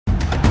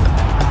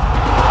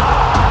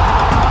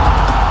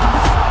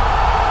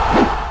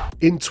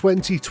In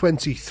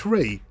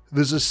 2023,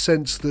 there's a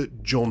sense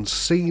that John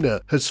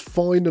Cena has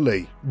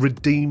finally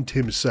redeemed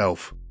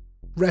himself.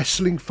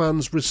 Wrestling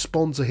fans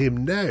respond to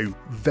him now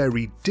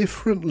very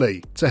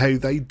differently to how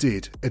they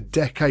did a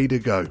decade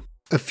ago.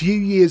 A few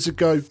years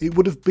ago, it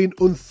would have been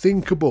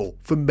unthinkable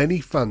for many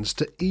fans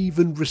to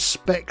even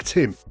respect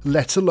him,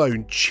 let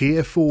alone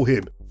cheer for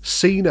him.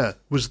 Cena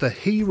was the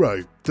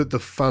hero that the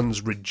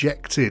fans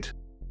rejected.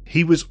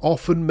 He was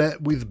often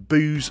met with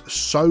boos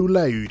so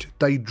loud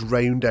they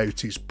drowned out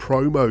his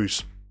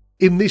promos.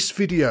 In this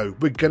video,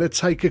 we're going to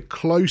take a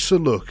closer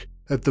look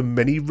at the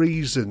many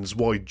reasons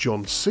why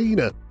John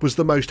Cena was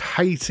the most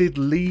hated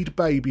lead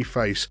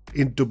babyface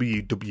in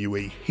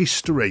WWE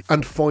history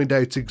and find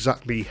out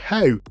exactly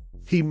how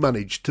he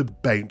managed to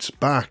bounce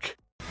back.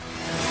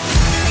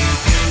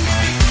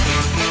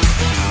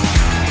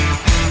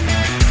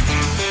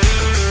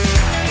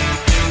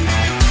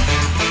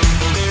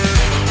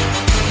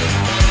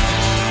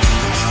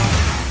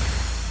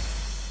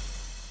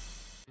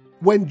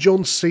 When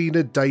John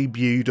Cena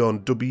debuted on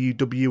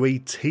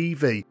WWE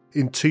TV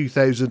in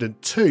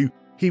 2002,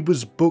 he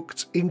was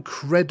booked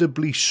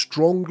incredibly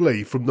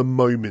strongly from the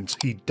moment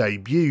he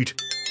debuted.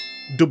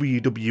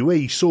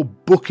 WWE saw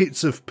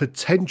buckets of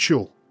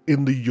potential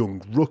in the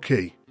young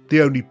rookie.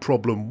 The only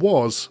problem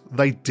was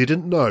they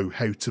didn't know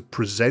how to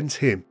present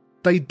him.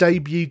 They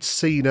debuted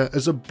Cena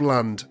as a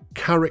bland,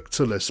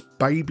 characterless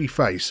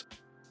babyface.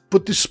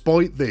 But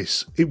despite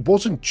this, it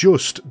wasn't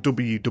just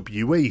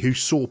WWE who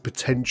saw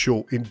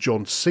potential in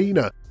John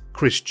Cena.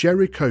 Chris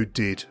Jericho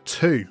did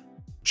too.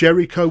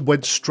 Jericho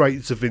went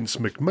straight to Vince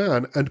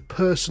McMahon and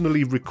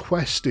personally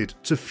requested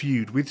to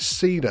feud with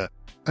Cena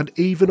and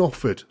even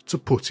offered to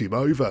put him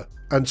over.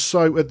 And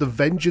so at the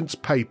Vengeance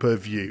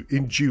pay-per-view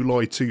in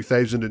July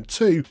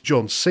 2002,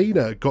 John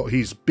Cena got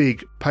his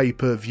big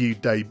pay-per-view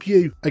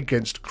debut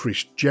against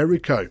Chris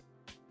Jericho.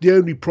 The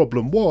only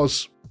problem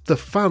was, the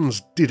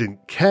fans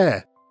didn't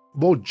care.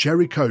 While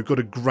Jericho got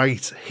a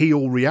great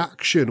heel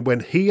reaction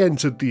when he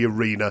entered the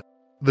arena,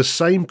 the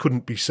same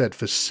couldn't be said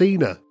for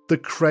Cena. The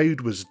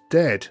crowd was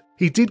dead.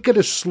 He did get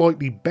a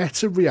slightly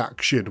better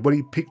reaction when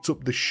he picked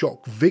up the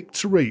shock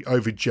victory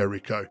over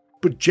Jericho,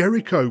 but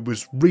Jericho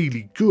was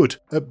really good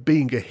at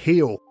being a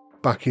heel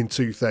back in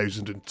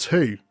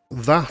 2002.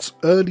 That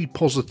early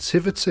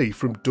positivity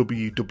from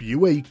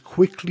WWE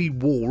quickly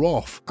wore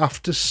off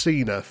after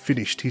Cena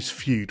finished his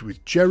feud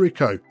with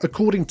Jericho.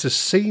 According to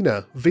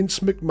Cena, Vince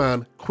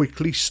McMahon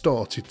quickly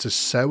started to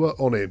sour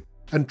on him,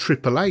 and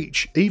Triple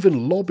H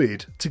even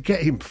lobbied to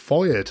get him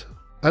fired.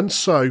 And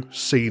so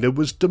Cena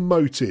was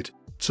demoted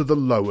to the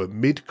lower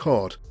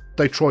mid-card.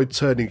 They tried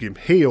turning him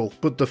heel,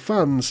 but the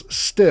fans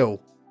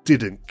still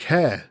didn't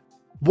care.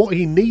 What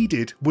he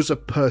needed was a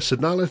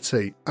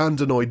personality and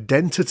an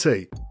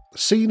identity.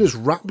 Cena's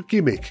rap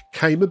gimmick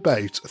came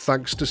about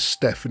thanks to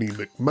Stephanie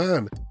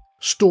McMahon.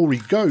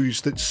 Story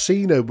goes that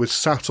Cena was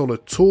sat on a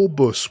tour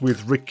bus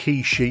with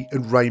Rikishi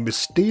and Rey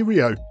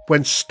Mysterio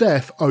when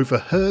Steph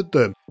overheard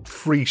them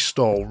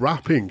freestyle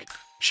rapping.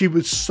 She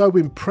was so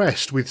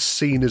impressed with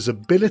Cena's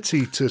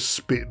ability to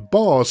spit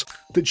bars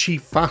that she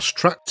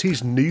fast-tracked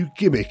his new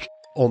gimmick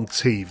on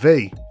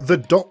TV. The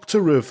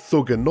Doctor of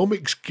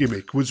Thuganomics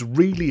gimmick was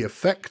really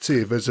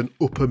effective as an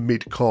upper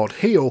mid-card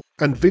heel,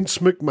 and Vince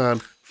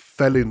McMahon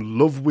fell in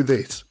love with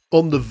it.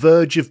 On the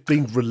verge of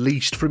being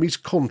released from his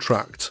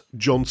contract,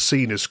 John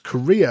Cena's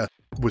career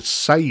was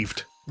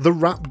saved. The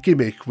rap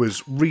gimmick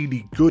was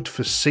really good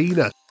for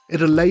Cena.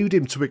 It allowed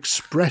him to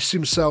express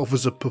himself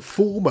as a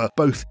performer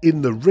both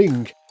in the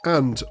ring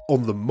and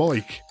on the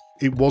mic.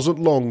 It wasn't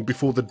long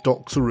before the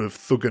Doctor of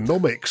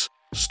Thuganomics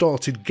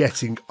started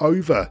getting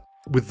over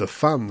with the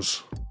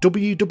fans.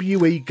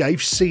 WWE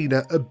gave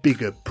Cena a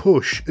bigger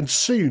push, and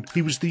soon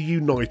he was the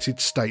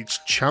United States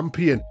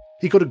Champion.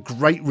 He got a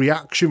great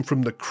reaction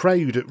from the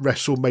crowd at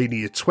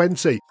WrestleMania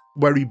 20,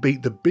 where he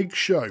beat The Big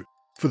Show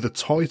for the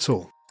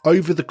title.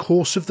 Over the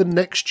course of the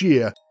next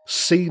year,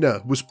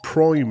 Cena was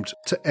primed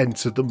to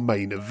enter the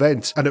main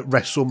event, and at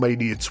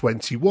WrestleMania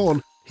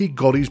 21, he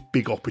got his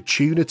big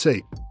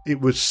opportunity. It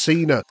was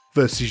Cena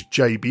versus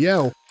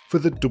JBL for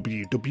the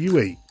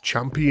WWE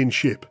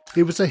Championship.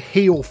 It was a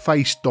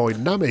heel-face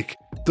dynamic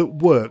that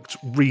worked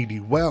really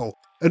well.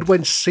 And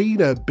when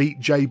Cena beat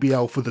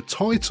JBL for the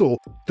title,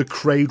 the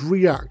crowd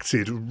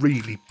reacted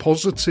really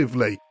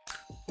positively.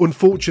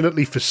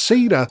 Unfortunately for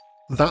Cena,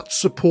 that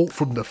support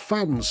from the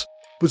fans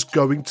was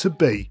going to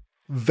be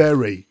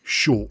very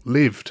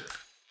short-lived.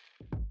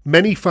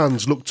 Many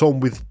fans looked on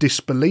with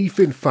disbelief,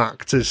 in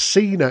fact, as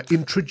Cena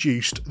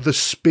introduced the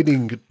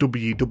spinning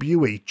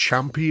WWE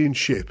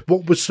Championship.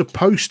 What was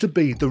supposed to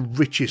be the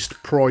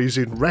richest prize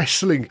in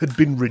wrestling had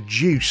been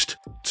reduced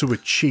to a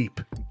cheap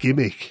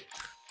gimmick.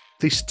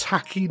 This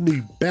tacky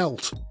new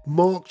belt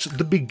marked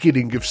the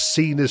beginning of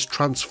Cena's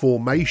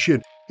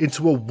transformation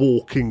into a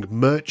walking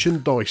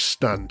merchandise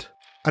stand.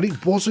 And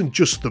it wasn't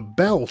just the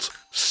belt,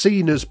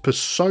 Cena's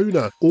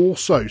persona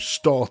also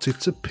started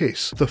to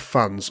piss the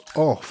fans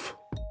off.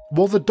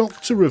 While the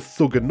Doctor of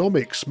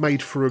Thuganomics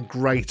made for a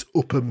great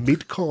upper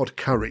mid-card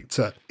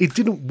character, it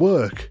didn't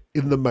work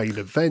in the main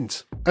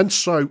event. And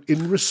so,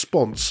 in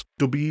response,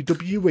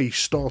 WWE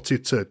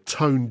started to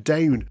tone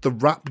down the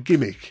rap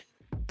gimmick.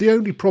 The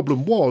only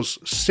problem was,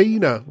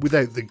 Cena,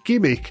 without the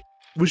gimmick,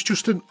 was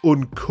just an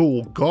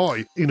uncool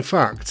guy. In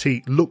fact,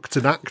 he looked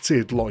and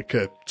acted like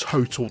a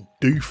total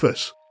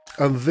doofus.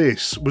 And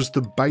this was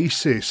the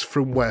basis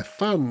from where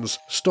fans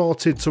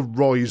started to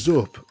rise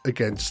up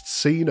against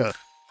Cena.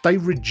 They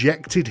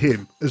rejected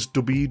him as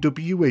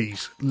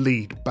WWE's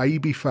lead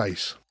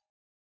babyface.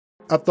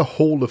 At the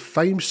Hall of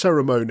Fame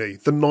ceremony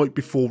the night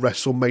before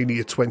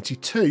WrestleMania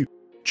 22,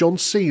 John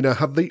Cena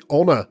had the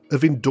honour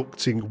of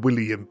inducting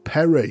William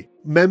Perry.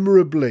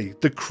 Memorably,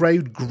 the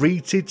crowd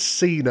greeted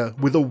Cena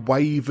with a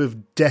wave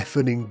of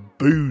deafening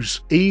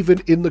boos. Even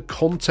in the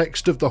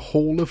context of the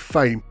Hall of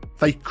Fame,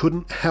 they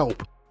couldn't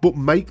help but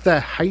make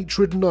their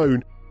hatred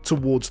known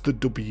towards the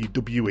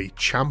WWE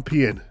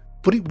Champion.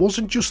 But it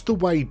wasn't just the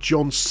way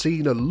John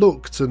Cena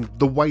looked and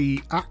the way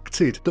he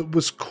acted that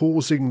was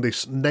causing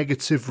this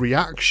negative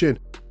reaction.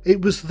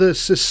 It was the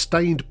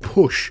sustained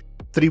push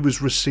that he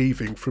was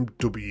receiving from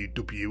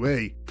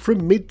WWE.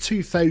 From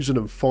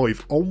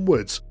mid-2005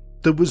 onwards,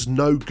 there was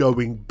no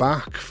going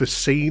back for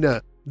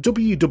Cena.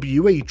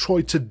 WWE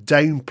tried to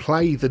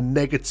downplay the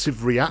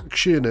negative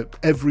reaction at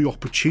every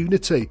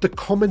opportunity. The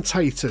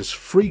commentators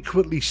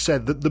frequently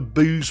said that the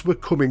boos were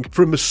coming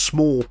from a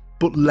small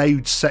but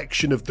loud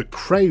section of the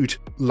crowd.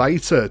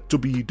 Later,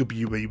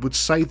 WWE would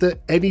say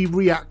that any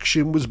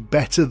reaction was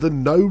better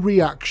than no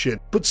reaction,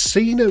 but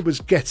Cena was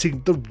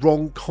getting the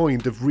wrong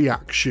kind of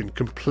reaction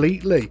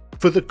completely.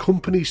 For the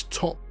company's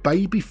top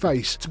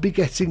babyface to be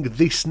getting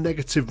this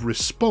negative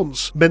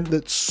response meant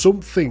that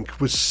something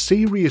was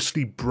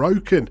seriously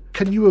broken.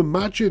 Can you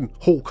imagine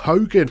Hulk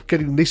Hogan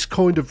getting this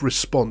kind of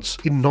response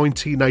in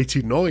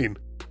 1989?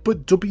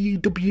 But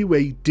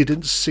WWE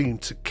didn't seem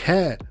to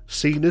care.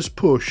 Cena's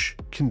push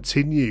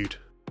continued.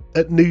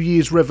 At New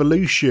Year's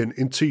Revolution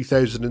in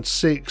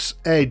 2006,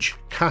 Edge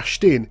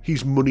cashed in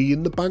his Money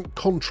in the Bank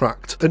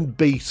contract and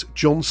beat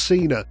John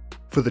Cena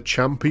for the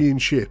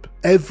championship.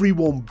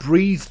 Everyone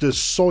breathed a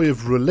sigh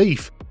of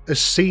relief as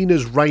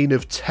Cena's reign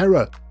of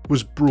terror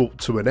was brought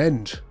to an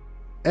end.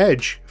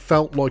 Edge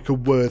felt like a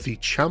worthy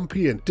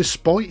champion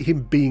despite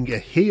him being a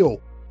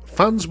heel.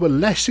 Fans were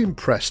less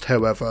impressed,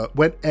 however,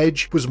 when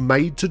Edge was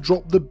made to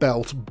drop the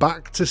belt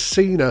back to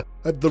Cena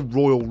at the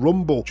Royal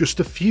Rumble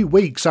just a few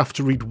weeks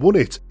after he'd won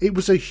it. It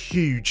was a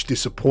huge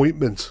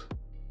disappointment.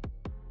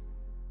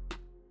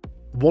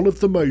 One of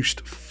the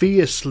most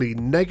fiercely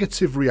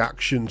negative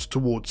reactions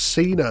towards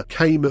Cena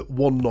came at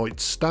One Night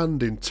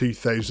Stand in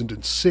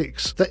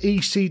 2006. The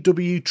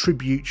ECW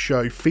tribute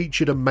show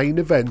featured a main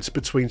event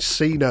between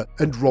Cena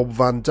and Rob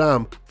Van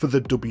Dam for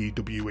the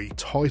WWE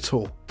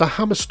title. The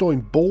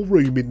Hammerstein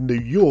Ballroom in New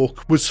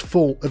York was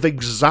full of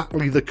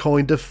exactly the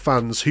kind of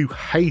fans who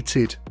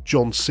hated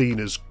John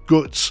Cena's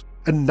guts,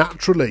 and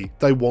naturally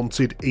they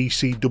wanted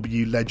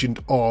ECW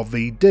legend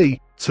RVD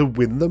to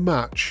win the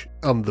match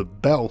and the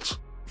belt.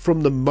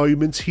 From the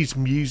moment his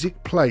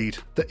music played,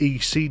 the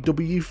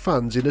ECW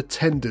fans in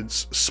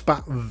attendance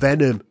spat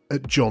venom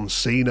at John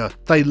Cena.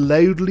 They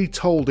loudly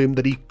told him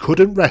that he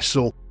couldn't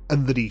wrestle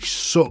and that he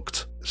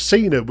sucked.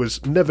 Cena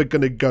was never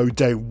going to go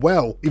down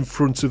well in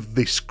front of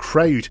this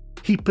crowd.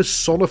 He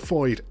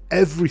personified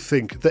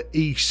everything that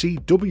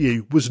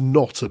ECW was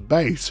not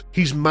about.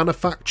 His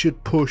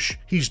manufactured push,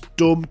 his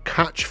dumb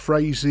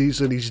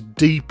catchphrases and his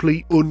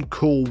deeply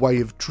uncool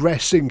way of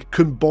dressing,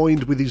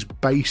 combined with his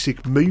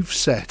basic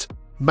moveset,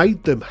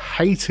 made them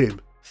hate him.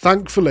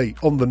 Thankfully,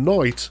 on the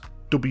night,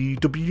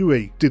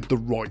 WWE did the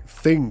right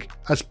thing,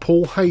 as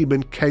Paul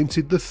Heyman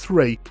counted the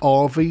three.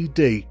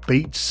 RVD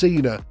beat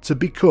Cena to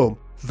become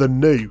the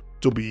new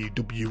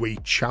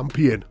WWE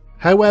Champion.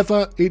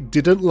 However, it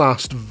didn't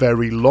last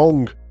very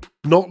long.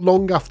 Not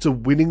long after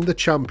winning the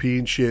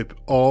championship,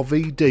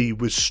 RVD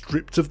was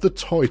stripped of the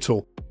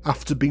title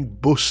after being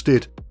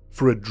busted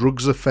for a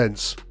drugs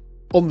offence.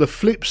 On the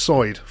flip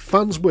side,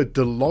 fans were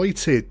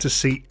delighted to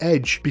see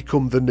Edge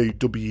become the new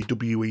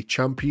WWE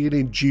Champion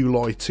in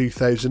July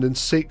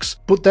 2006,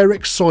 but their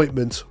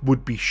excitement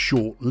would be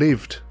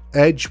short-lived.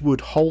 Edge would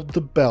hold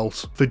the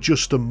belt for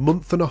just a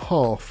month and a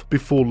half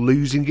before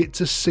losing it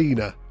to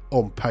Cena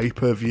on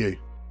pay-per-view.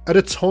 At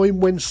a time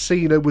when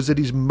Cena was at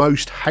his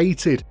most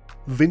hated,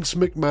 Vince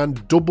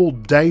McMahon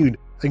doubled down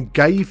and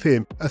gave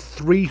him a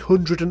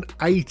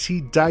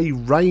 380-day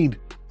reign.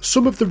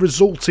 Some of the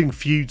resulting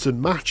feuds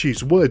and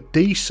matches were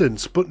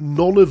decent, but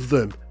none of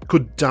them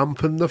could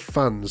dampen the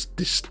fans'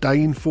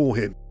 disdain for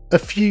him. A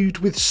feud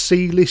with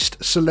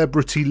C-list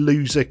celebrity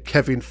loser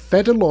Kevin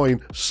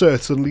Federline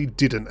certainly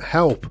didn't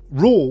help.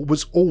 Raw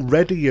was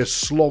already a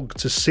slog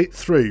to sit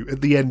through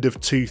at the end of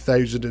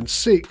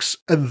 2006,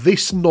 and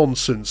this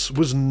nonsense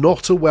was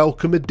not a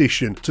welcome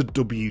addition to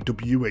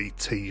WWE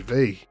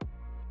TV.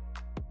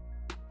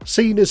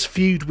 Cena's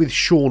feud with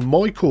Shawn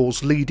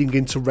Michaels leading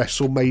into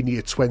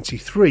WrestleMania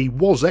 23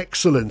 was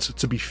excellent,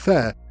 to be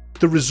fair.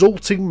 The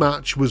resulting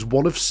match was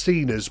one of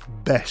Cena's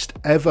best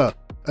ever,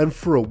 and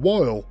for a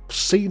while,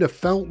 Cena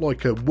felt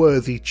like a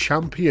worthy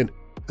champion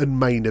and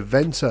main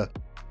eventer.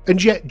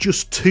 And yet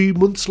just 2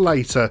 months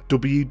later,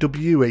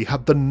 WWE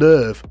had the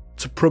nerve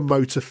to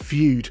promote a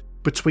feud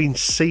between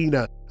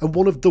Cena and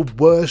one of the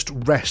worst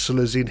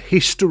wrestlers in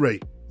history,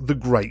 the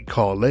Great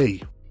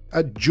Khali.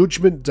 At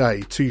Judgment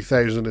Day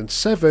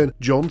 2007,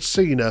 John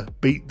Cena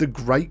beat the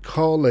Great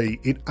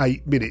Khali in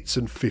 8 minutes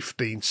and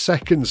 15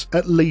 seconds.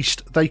 At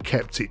least they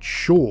kept it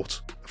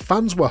short.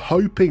 Fans were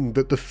hoping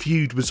that the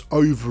feud was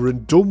over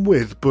and done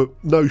with, but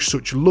no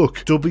such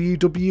luck.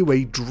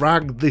 WWE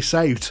dragged this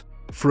out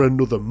for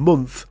another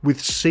month, with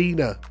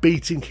Cena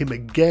beating him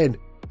again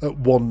at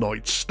One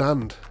Night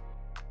Stand.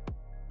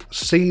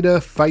 Cena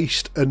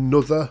faced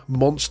another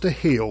monster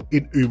heel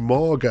in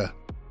Umaga.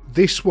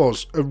 This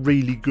was a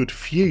really good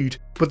feud,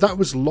 but that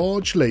was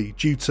largely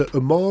due to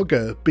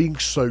Umaga being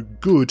so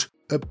good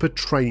at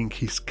portraying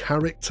his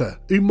character.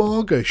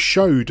 Umaga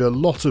showed a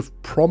lot of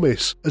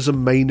promise as a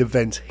main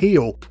event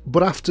heel,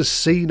 but after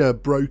Cena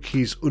broke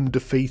his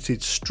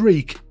undefeated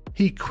streak,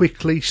 he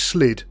quickly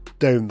slid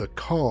down the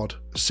card.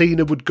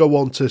 Cena would go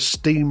on to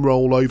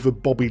steamroll over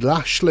Bobby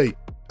Lashley,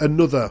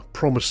 another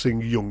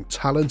promising young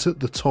talent at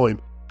the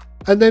time.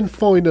 And then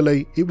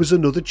finally, it was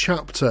another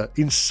chapter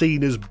in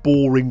Cena's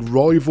boring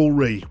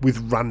rivalry with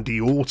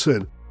Randy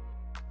Orton.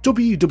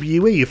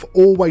 WWE have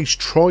always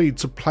tried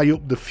to play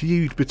up the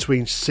feud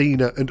between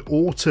Cena and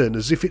Orton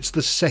as if it's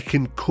the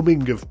second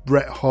coming of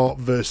Bret Hart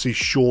versus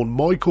Shawn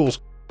Michaels,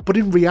 but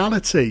in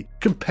reality,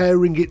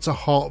 comparing it to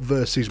Hart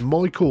versus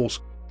Michaels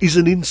is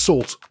an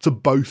insult to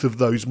both of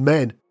those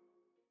men.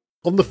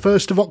 On the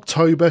 1st of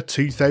October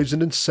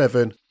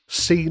 2007,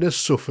 Cena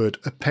suffered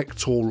a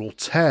pectoral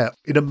tear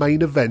in a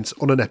main event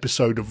on an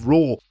episode of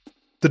Raw.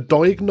 The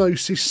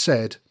diagnosis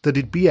said that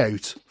he'd be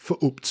out for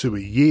up to a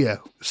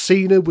year.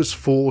 Cena was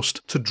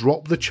forced to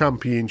drop the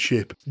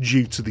championship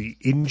due to the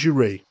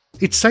injury.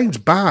 It sounds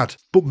bad,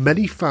 but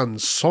many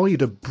fans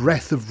sighed a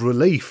breath of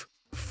relief.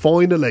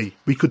 Finally,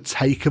 we could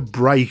take a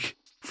break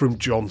from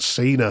John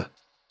Cena.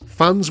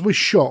 Fans were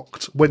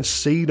shocked when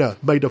Cena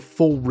made a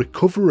full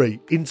recovery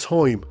in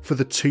time for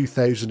the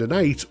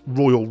 2008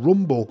 Royal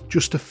Rumble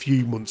just a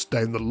few months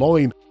down the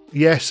line.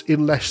 Yes,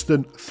 in less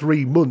than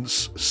 3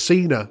 months,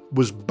 Cena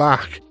was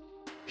back.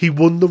 He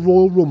won the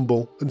Royal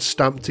Rumble and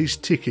stamped his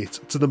ticket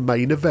to the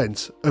main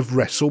event of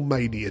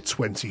WrestleMania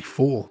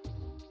 24.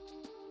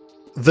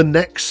 The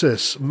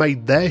Nexus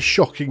made their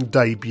shocking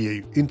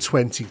debut in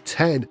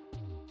 2010.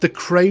 The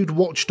crowd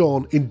watched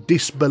on in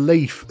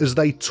disbelief as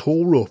they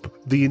tore up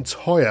the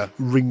entire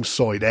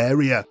ringside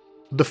area.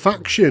 The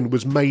faction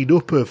was made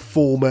up of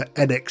former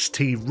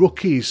NXT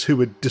rookies who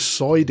had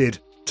decided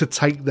to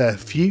take their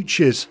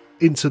futures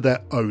into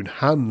their own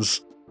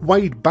hands.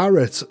 Wade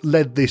Barrett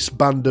led this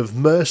band of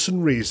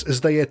mercenaries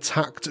as they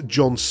attacked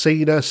John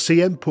Cena,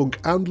 CM Punk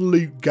and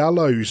Luke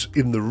Gallows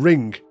in the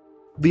ring.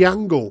 The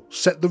angle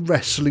set the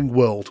wrestling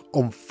world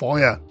on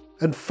fire,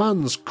 and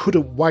fans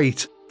couldn't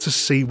wait to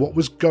see what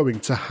was going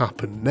to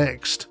happen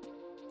next.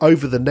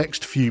 Over the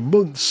next few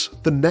months,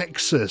 the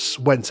Nexus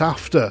went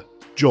after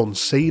John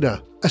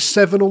Cena. A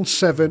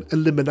 7-on-7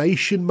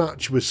 elimination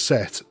match was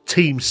set.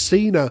 Team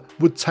Cena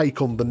would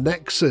take on the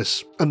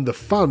Nexus, and the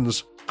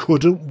fans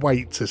couldn't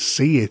wait to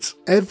see it.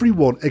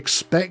 Everyone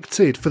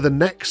expected for the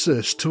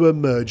Nexus to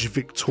emerge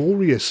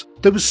victorious.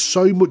 There was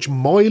so much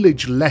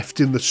mileage left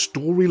in the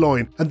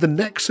storyline, and the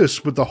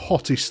Nexus were the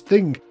hottest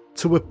thing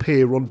to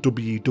appear on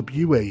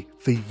WWE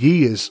for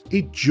years.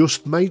 It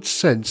just made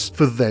sense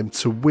for them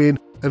to win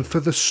and for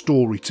the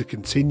story to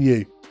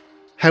continue.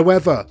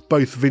 However,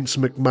 both Vince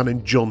McMahon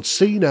and John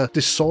Cena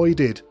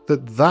decided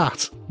that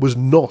that was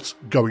not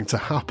going to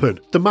happen.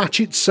 The match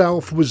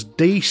itself was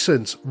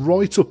decent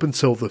right up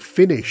until the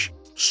finish.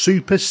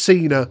 Super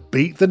Cena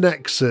beat the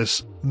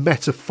Nexus,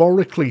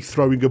 metaphorically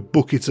throwing a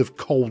bucket of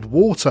cold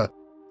water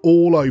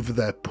all over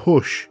their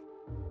push.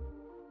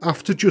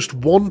 After just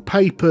one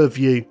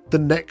pay-per-view, the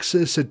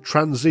Nexus had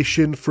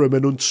transitioned from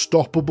an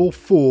unstoppable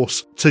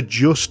force to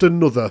just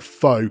another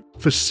foe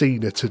for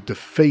Cena to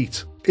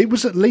defeat. It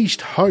was at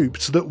least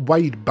hoped that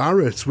Wade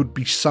Barrett would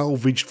be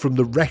salvaged from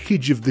the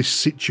wreckage of this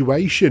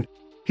situation.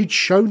 He'd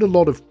shown a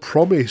lot of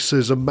promise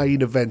as a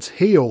main event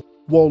heel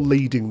while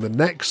leading the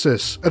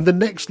Nexus, and the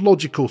next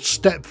logical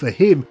step for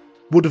him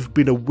would have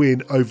been a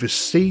win over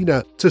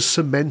Cena to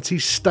cement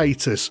his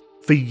status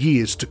for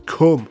years to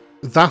come.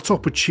 That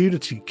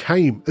opportunity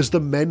came as the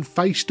men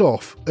faced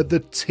off at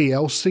the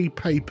TLC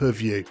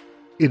pay-per-view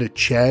in a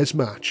chairs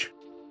match.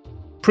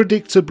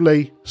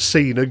 Predictably,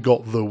 Cena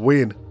got the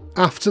win.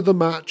 After the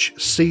match,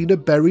 Cena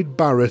buried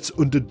Barrett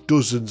under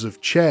dozens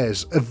of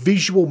chairs, a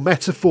visual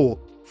metaphor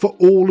for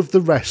all of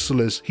the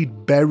wrestlers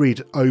he'd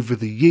buried over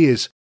the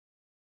years.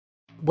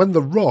 When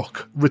The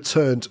Rock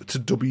returned to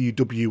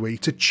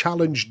WWE to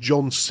challenge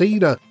John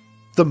Cena,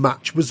 the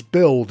match was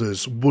billed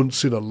as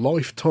once in a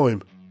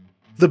lifetime.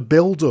 The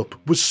build-up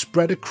was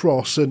spread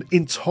across an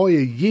entire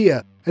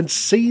year, and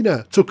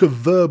Cena took a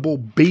verbal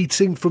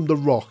beating from The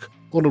Rock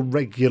on a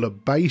regular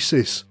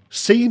basis.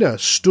 Cena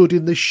stood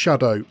in the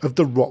shadow of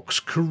The Rock's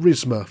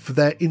charisma for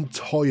their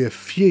entire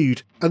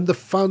feud, and the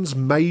fans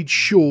made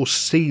sure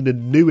Cena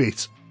knew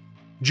it.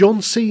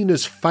 John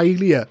Cena's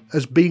failure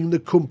as being the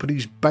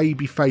company's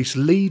babyface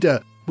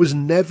leader was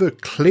never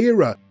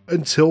clearer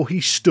until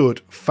he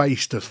stood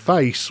face to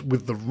face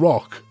with The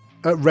Rock.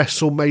 At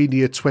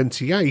WrestleMania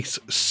 28,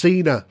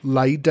 Cena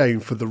laid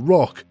down for The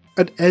Rock,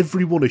 and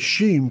everyone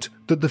assumed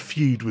that the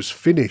feud was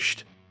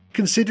finished.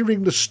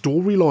 Considering the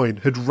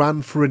storyline had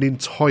ran for an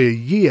entire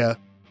year,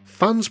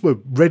 fans were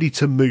ready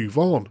to move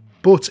on.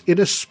 But in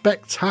a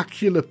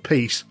spectacular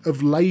piece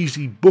of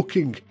lazy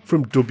booking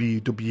from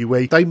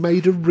WWE, they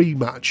made a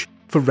rematch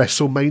for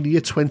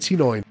WrestleMania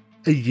 29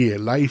 a year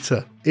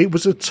later. It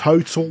was a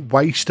total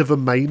waste of a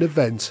main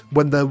event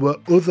when there were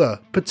other,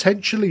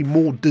 potentially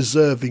more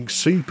deserving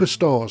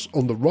superstars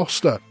on the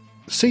roster.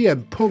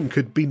 CM Punk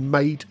had been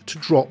made to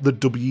drop the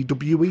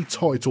WWE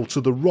title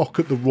to The Rock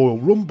at the Royal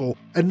Rumble,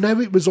 and now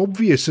it was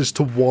obvious as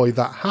to why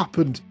that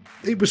happened.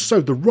 It was so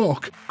The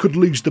Rock could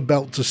lose the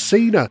belt to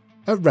Cena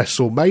at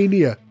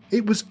WrestleMania.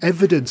 It was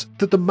evident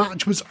that the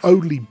match was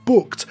only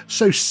booked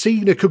so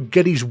Cena could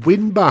get his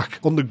win back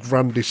on the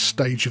grandest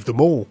stage of them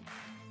all.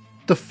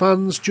 The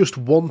fans just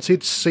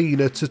wanted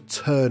Cena to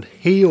turn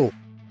heel,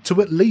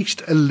 to at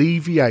least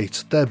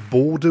alleviate their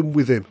boredom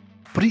with him,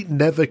 but it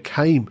never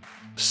came.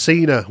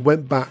 Cena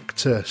went back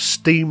to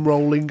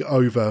steamrolling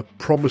over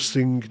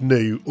promising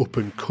new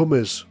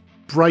up-and-comers.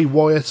 Bray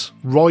Wyatt,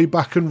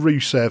 Ryback and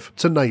Rusev,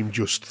 to name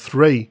just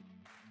three.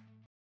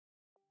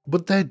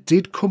 But there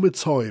did come a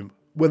time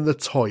when the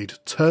tide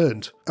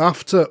turned.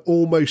 After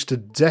almost a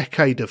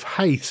decade of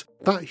hate,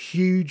 that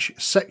huge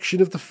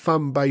section of the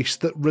fan base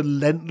that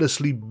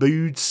relentlessly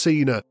booed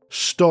Cena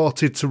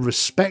started to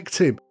respect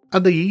him,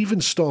 and they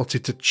even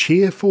started to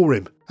cheer for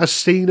him. As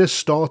Cena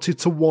started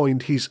to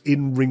wind his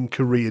in-ring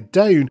career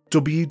down,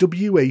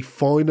 WWE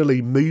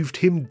finally moved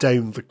him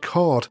down the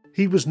card.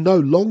 He was no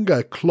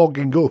longer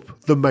clogging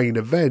up the main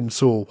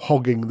event or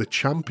hogging the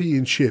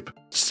championship.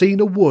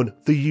 Cena won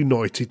the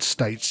United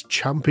States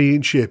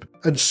Championship,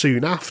 and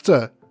soon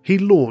after, he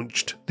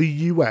launched the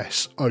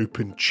US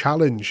Open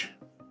Challenge.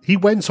 He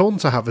went on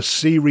to have a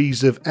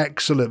series of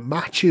excellent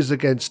matches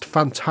against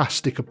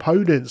fantastic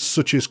opponents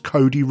such as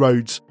Cody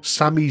Rhodes,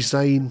 Sami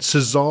Zayn,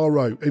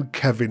 Cesaro and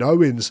Kevin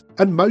Owens,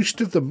 and most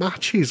of the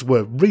matches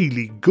were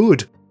really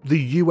good. The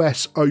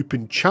US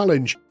Open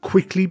Challenge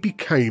quickly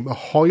became a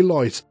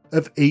highlight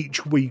of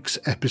each week's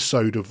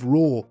episode of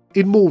Raw.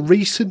 In more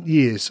recent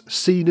years,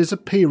 Cena's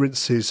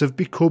appearances have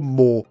become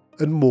more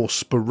and more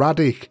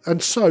sporadic,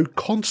 and so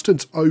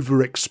constant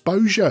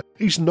overexposure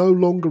is no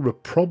longer a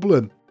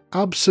problem.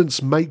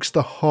 Absence makes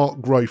the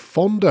heart grow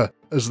fonder,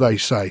 as they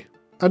say.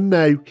 And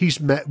now he's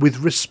met with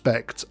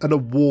respect and a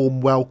warm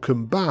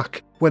welcome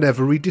back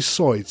whenever he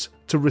decides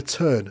to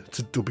return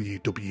to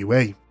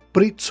WWE.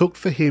 But it took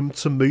for him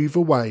to move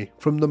away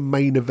from the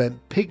main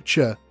event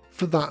picture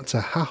for that to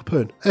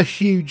happen. A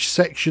huge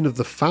section of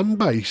the fan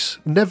base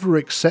never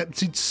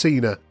accepted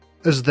Cena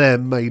as their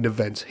main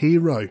event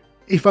hero.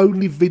 If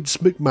only Vince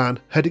McMahon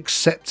had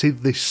accepted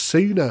this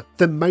sooner,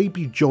 then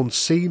maybe John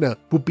Cena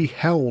would be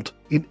held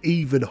in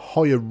even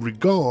higher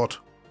regard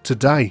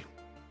today.